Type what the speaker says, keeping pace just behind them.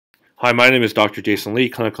Hi, my name is Dr. Jason Lee,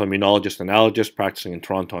 clinical immunologist and allergist practicing in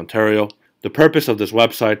Toronto, Ontario. The purpose of this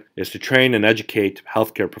website is to train and educate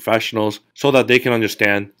healthcare professionals so that they can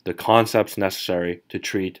understand the concepts necessary to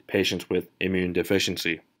treat patients with immune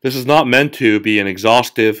deficiency. This is not meant to be an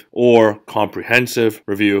exhaustive or comprehensive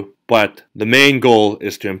review, but the main goal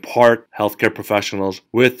is to impart healthcare professionals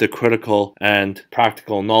with the critical and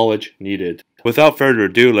practical knowledge needed. Without further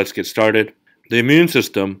ado, let's get started. The immune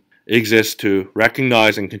system exists to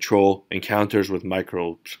recognize and control encounters with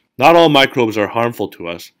microbes. Not all microbes are harmful to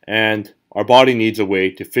us, and our body needs a way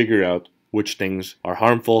to figure out which things are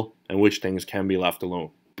harmful and which things can be left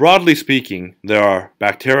alone. Broadly speaking, there are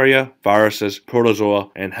bacteria, viruses, protozoa,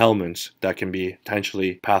 and helminths that can be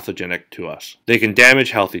potentially pathogenic to us. They can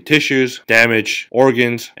damage healthy tissues, damage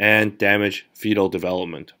organs, and damage fetal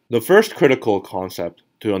development. The first critical concept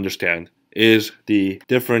to understand is the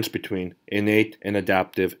difference between innate and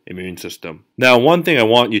adaptive immune system. Now, one thing I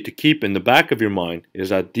want you to keep in the back of your mind is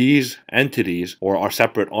that these entities, or our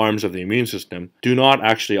separate arms of the immune system, do not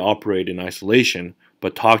actually operate in isolation,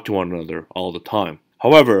 but talk to one another all the time.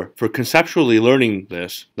 However, for conceptually learning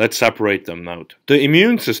this, let's separate them out. The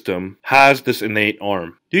immune system has this innate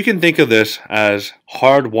arm. You can think of this as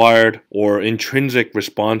hardwired or intrinsic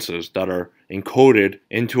responses that are encoded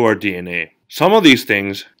into our DNA. Some of these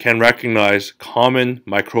things can recognize common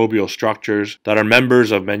microbial structures that are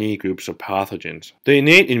members of many groups of pathogens. The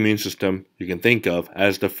innate immune system you can think of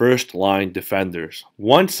as the first line defenders.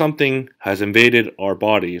 Once something has invaded our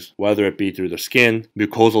bodies, whether it be through the skin,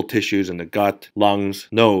 mucosal tissues in the gut, lungs,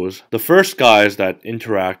 nose, the first guys that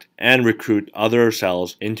interact and recruit other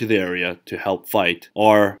cells into the area to help fight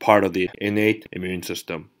are part of the innate immune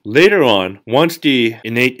system. Later on, once the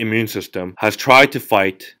innate immune system has tried to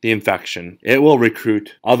fight the infection, it will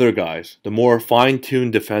recruit other guys, the more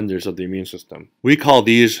fine-tuned defenders of the immune system. We call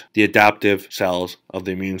these the adaptive cells of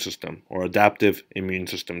the immune system, or adaptive immune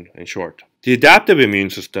system in short. The adaptive immune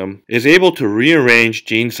system is able to rearrange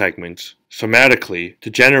gene segments somatically to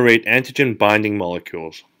generate antigen-binding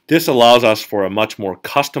molecules. This allows us for a much more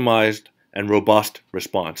customized and robust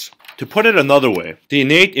response. To put it another way, the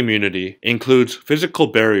innate immunity includes physical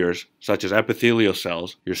barriers such as epithelial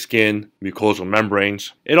cells, your skin, mucosal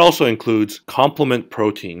membranes. It also includes complement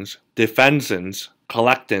proteins, defensins,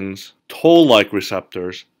 collectins, toll-like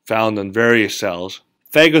receptors found in various cells,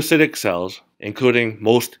 phagocytic cells, including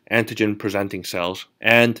most antigen-presenting cells,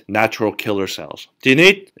 and natural killer cells. The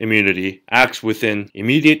innate immunity acts within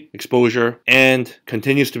immediate exposure and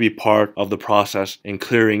continues to be part of the process in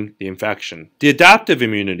clearing the infection. The adaptive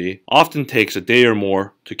immunity often takes a day or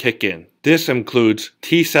more to kick in. This includes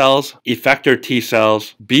T cells, effector T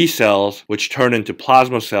cells, B cells, which turn into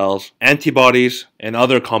plasma cells, antibodies, and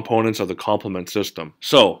other components of the complement system.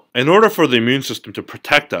 So, in order for the immune system to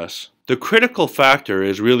protect us, the critical factor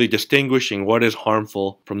is really distinguishing what is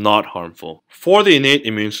harmful from not harmful. For the innate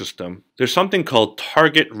immune system, there's something called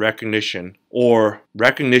target recognition, or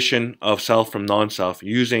recognition of self from non-self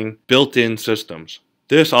using built-in systems.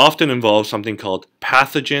 This often involves something called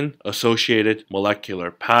pathogen-associated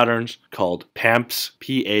molecular patterns, called PAMPs,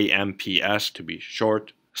 P-A-M-P-S to be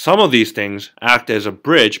short. Some of these things act as a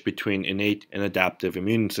bridge between innate and adaptive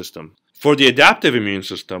immune system. For the adaptive immune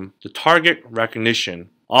system, the target recognition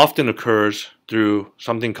often occurs through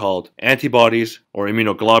something called antibodies or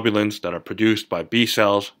immunoglobulins that are produced by B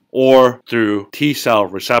cells, or through T cell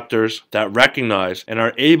receptors that recognize and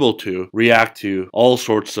are able to react to all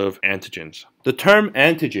sorts of antigens. The term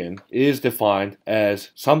antigen is defined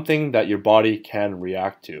as something that your body can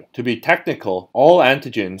react to. To be technical, all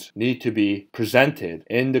antigens need to be presented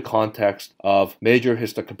in the context of major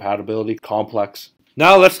histocompatibility complex.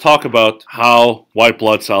 Now let's talk about how white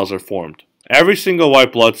blood cells are formed. Every single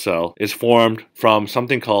white blood cell is formed from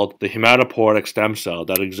something called the hematopoietic stem cell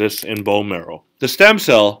that exists in bone marrow. The stem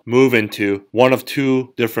cell move into one of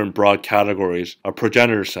two different broad categories of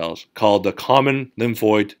progenitor cells called the common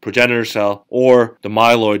lymphoid progenitor cell or the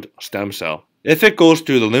myeloid stem cell. If it goes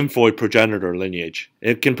through the lymphoid progenitor lineage,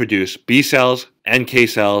 it can produce B cells, NK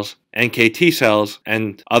cells, NKT cells,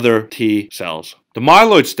 and other T cells. The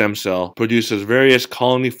myeloid stem cell produces various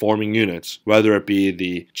colony-forming units, whether it be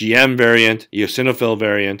the GM variant, eosinophil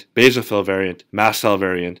variant, basophil variant, mast cell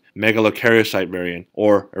variant, megalokaryocyte variant,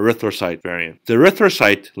 or erythrocyte variant. The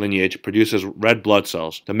erythrocyte lineage produces red blood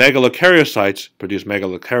cells. The megalokaryocytes produce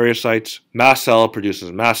megalokaryocytes. Mast cell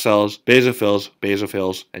produces mast cells, basophils,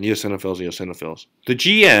 basophils, and eosinophils, eosinophils. The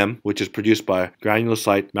GM, which is produced by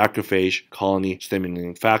granulocyte macrophage colony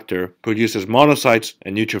stimulating factor, produces monocytes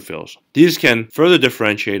and neutrophils. These can further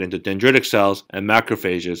differentiate into dendritic cells and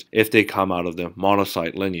macrophages if they come out of the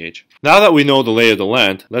monocyte lineage. Now that we know the lay of the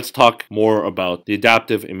land, let's talk more about the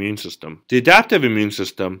adaptive immune system. The adaptive immune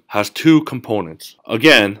system has two components.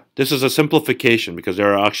 Again, this is a simplification because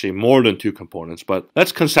there are actually more than two components, but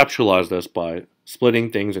let's conceptualize this by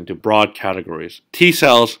splitting things into broad categories: T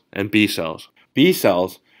cells and B cells. B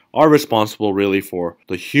cells are responsible really for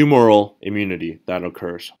the humoral immunity that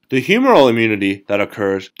occurs. The humoral immunity that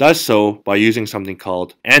occurs does so by using something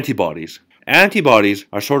called antibodies. Antibodies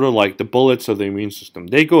are sort of like the bullets of the immune system.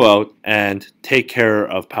 They go out and take care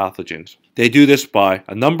of pathogens. They do this by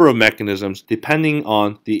a number of mechanisms depending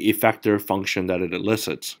on the effector function that it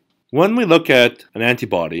elicits. When we look at an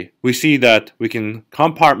antibody, we see that we can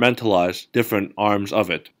compartmentalize different arms of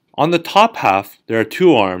it. On the top half, there are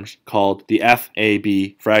two arms called the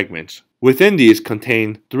FAB fragments. Within these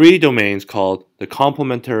contain three domains called the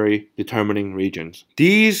complementary determining regions.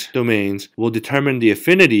 These domains will determine the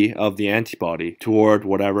affinity of the antibody toward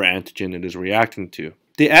whatever antigen it is reacting to.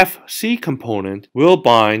 The Fc component will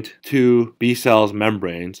bind to B cells'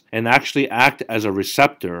 membranes and actually act as a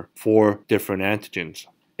receptor for different antigens.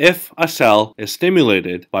 If a cell is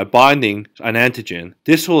stimulated by binding an antigen,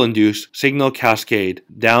 this will induce signal cascade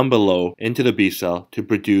down below into the B cell to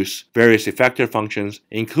produce various effector functions,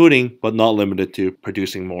 including but not limited to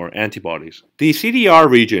producing more antibodies. The CDR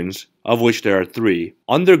regions, of which there are three,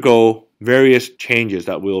 undergo various changes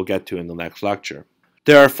that we will get to in the next lecture.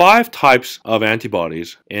 There are 5 types of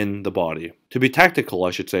antibodies in the body. To be technical, I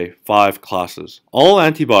should say 5 classes. All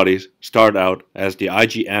antibodies start out as the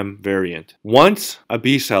IgM variant. Once a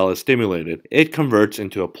B cell is stimulated, it converts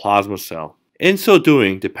into a plasma cell. In so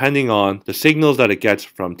doing, depending on the signals that it gets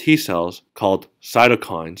from T cells, called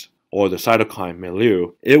cytokines, or the cytokine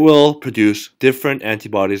milieu, it will produce different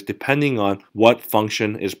antibodies depending on what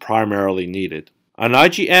function is primarily needed. An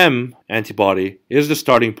IgM antibody is the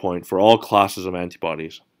starting point for all classes of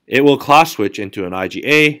antibodies. It will class switch into an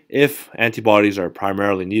IgA if antibodies are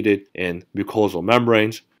primarily needed in mucosal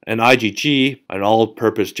membranes, an IgG, an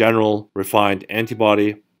all-purpose general refined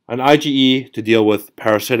antibody, an IgE to deal with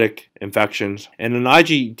parasitic infections, and an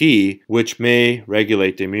IgD which may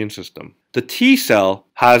regulate the immune system. The T cell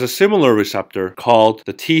has a similar receptor called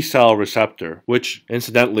the T cell receptor, which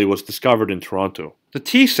incidentally was discovered in Toronto. The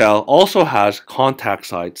T cell also has contact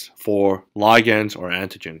sites for ligands or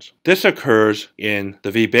antigens. This occurs in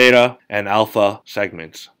the V beta and alpha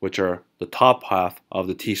segments, which are the top half of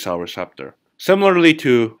the T cell receptor. Similarly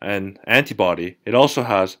to an antibody, it also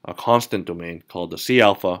has a constant domain called the C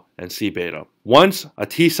alpha and C beta. Once a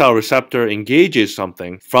T cell receptor engages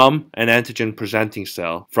something from an antigen presenting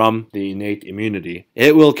cell from the innate immunity,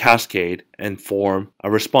 it will cascade and form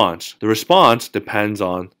a response. The response depends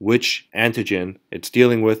on which antigen it's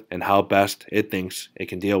dealing with and how best it thinks it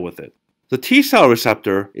can deal with it. The T cell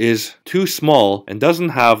receptor is too small and doesn't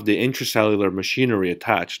have the intracellular machinery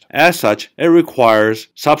attached. As such, it requires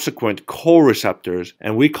subsequent co-receptors,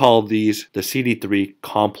 and we call these the CD3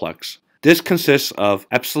 complex. This consists of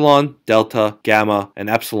epsilon, delta, gamma, and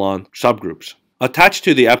epsilon subgroups. Attached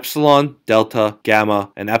to the epsilon, delta,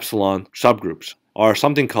 gamma, and epsilon subgroups are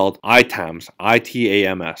something called ITAMs,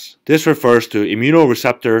 ITAMS. This refers to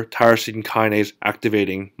immunoreceptor tyrosine kinase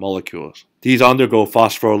activating molecules. These undergo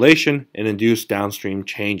phosphorylation and induce downstream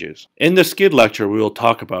changes. In the SCID lecture, we will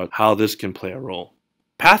talk about how this can play a role.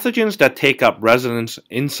 Pathogens that take up residence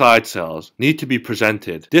inside cells need to be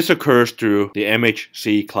presented. This occurs through the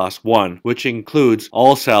MHC class 1, which includes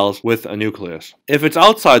all cells with a nucleus. If it's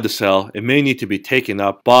outside the cell, it may need to be taken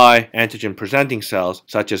up by antigen-presenting cells,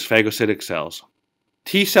 such as phagocytic cells.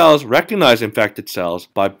 T cells recognize infected cells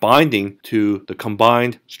by binding to the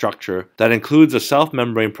combined structure that includes a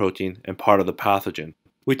self-membrane protein and part of the pathogen.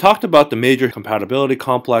 We talked about the major compatibility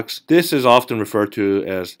complex. This is often referred to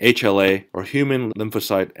as HLA, or human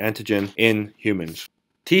lymphocyte antigen, in humans.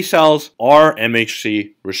 T cells are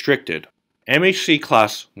MHC restricted. MHC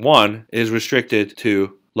class 1 is restricted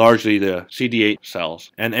to largely the CD8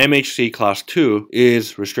 cells, and MHC class 2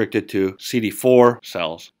 is restricted to CD4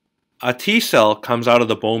 cells. A T cell comes out of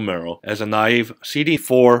the bone marrow as a naive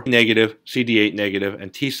CD4 negative, CD8 negative,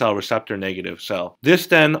 and T cell receptor negative cell. This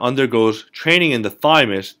then undergoes training in the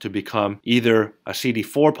thymus to become either a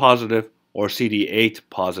CD4 positive or CD8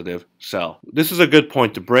 positive cell. This is a good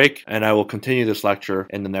point to break, and I will continue this lecture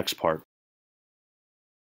in the next part.